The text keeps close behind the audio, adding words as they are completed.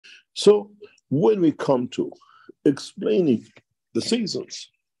So when we come to explaining the seasons,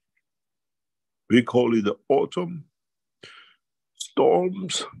 we call it the autumn,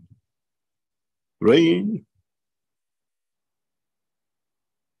 storms, rain.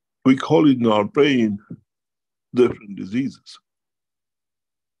 We call it in our brain different diseases,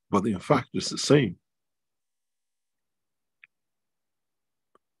 but in fact it's the same.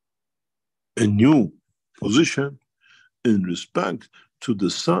 A new position in respect to the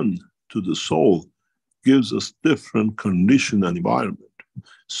sun, to the soul, gives us different condition and environment.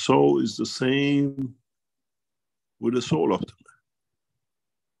 So is the same with the soul of the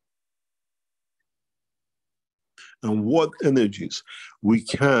man. And what energies we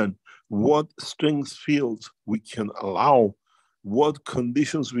can, what strength fields we can allow, what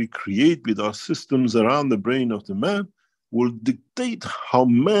conditions we create with our systems around the brain of the man will dictate how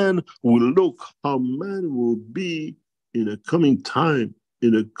man will look, how man will be in a coming time,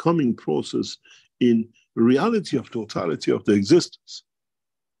 in a coming process, in reality of totality of the existence.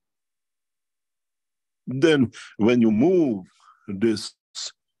 Then when you move this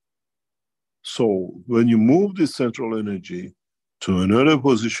soul, when you move this central energy to another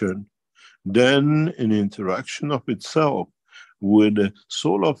position, then an interaction of itself with the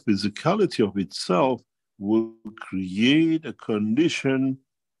soul of physicality of itself will create a condition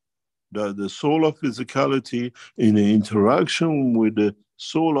that the soul of physicality in the interaction with the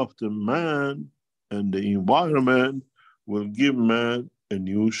soul of the man and the environment will give man a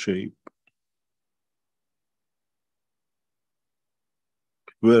new shape.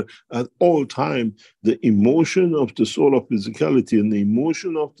 Where at all time, the emotion of the soul of physicality and the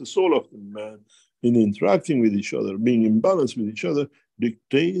emotion of the soul of the man in interacting with each other, being in balance with each other,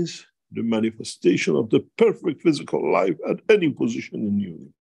 dictates the manifestation of the perfect physical life at any position in the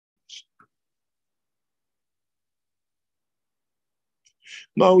universe.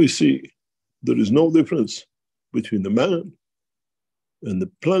 Now we see there is no difference between the man and the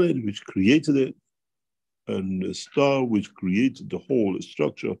planet which created it and the star which created the whole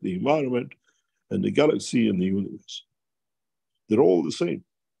structure of the environment and the galaxy and the universe. They're all the same.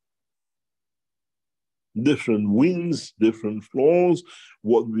 Different winds, different flows.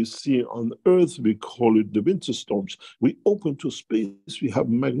 What we see on Earth, we call it the winter storms. We open to space, we have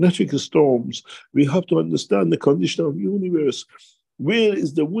magnetic storms. We have to understand the condition of the universe. Where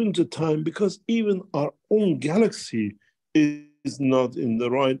is the winter time? Because even our own galaxy is not in the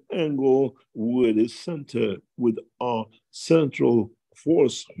right angle with its center, with our central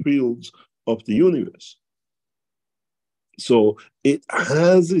force fields of the universe. So it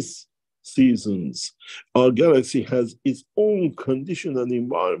has its seasons. Our galaxy has its own condition and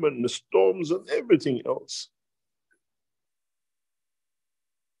environment, and the storms and everything else.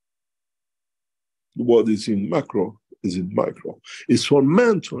 What is in macro is in micro. It's for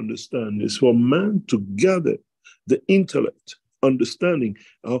man to understand. It's for man to gather the intellect, understanding.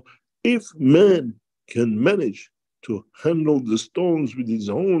 If man can manage to handle the storms with his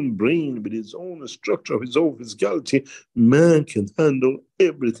own brain, with his own structure, his own physicality, man can handle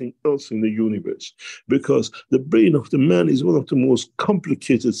everything else in the universe. Because the brain of the man is one of the most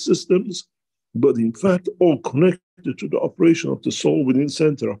complicated systems, but in fact, all connected to the operation of the soul within the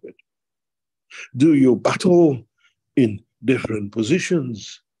center of it. Do you battle in different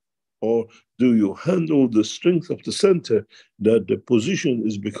positions? Or do you handle the strength of the center that the position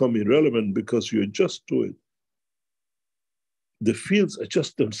is becoming irrelevant because you adjust to it? The fields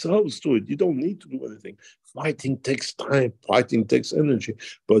adjust themselves to it. You don't need to do anything. Fighting takes time. Fighting takes energy.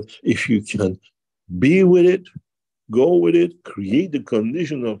 But if you can be with it, go with it, create the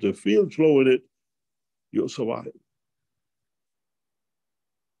condition of the field flow with it, you'll survive.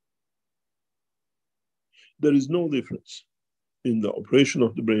 There is no difference in the operation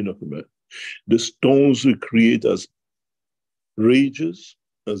of the brain of the man. The stones we create as rages,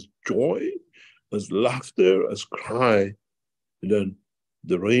 as joy, as laughter, as cry, and then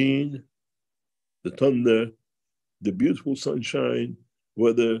the rain, the thunder, the beautiful sunshine,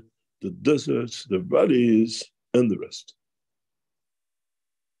 weather, the deserts, the valleys, and the rest.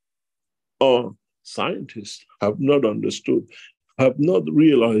 Our scientists have not understood, have not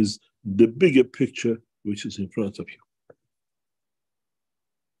realized the bigger picture which is in front of you.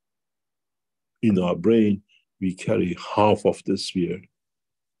 In our brain, we carry half of the sphere.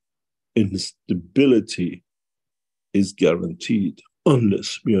 Instability is guaranteed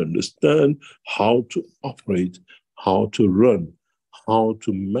unless we understand how to operate, how to run, how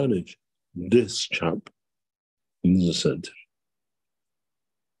to manage this champ in the center.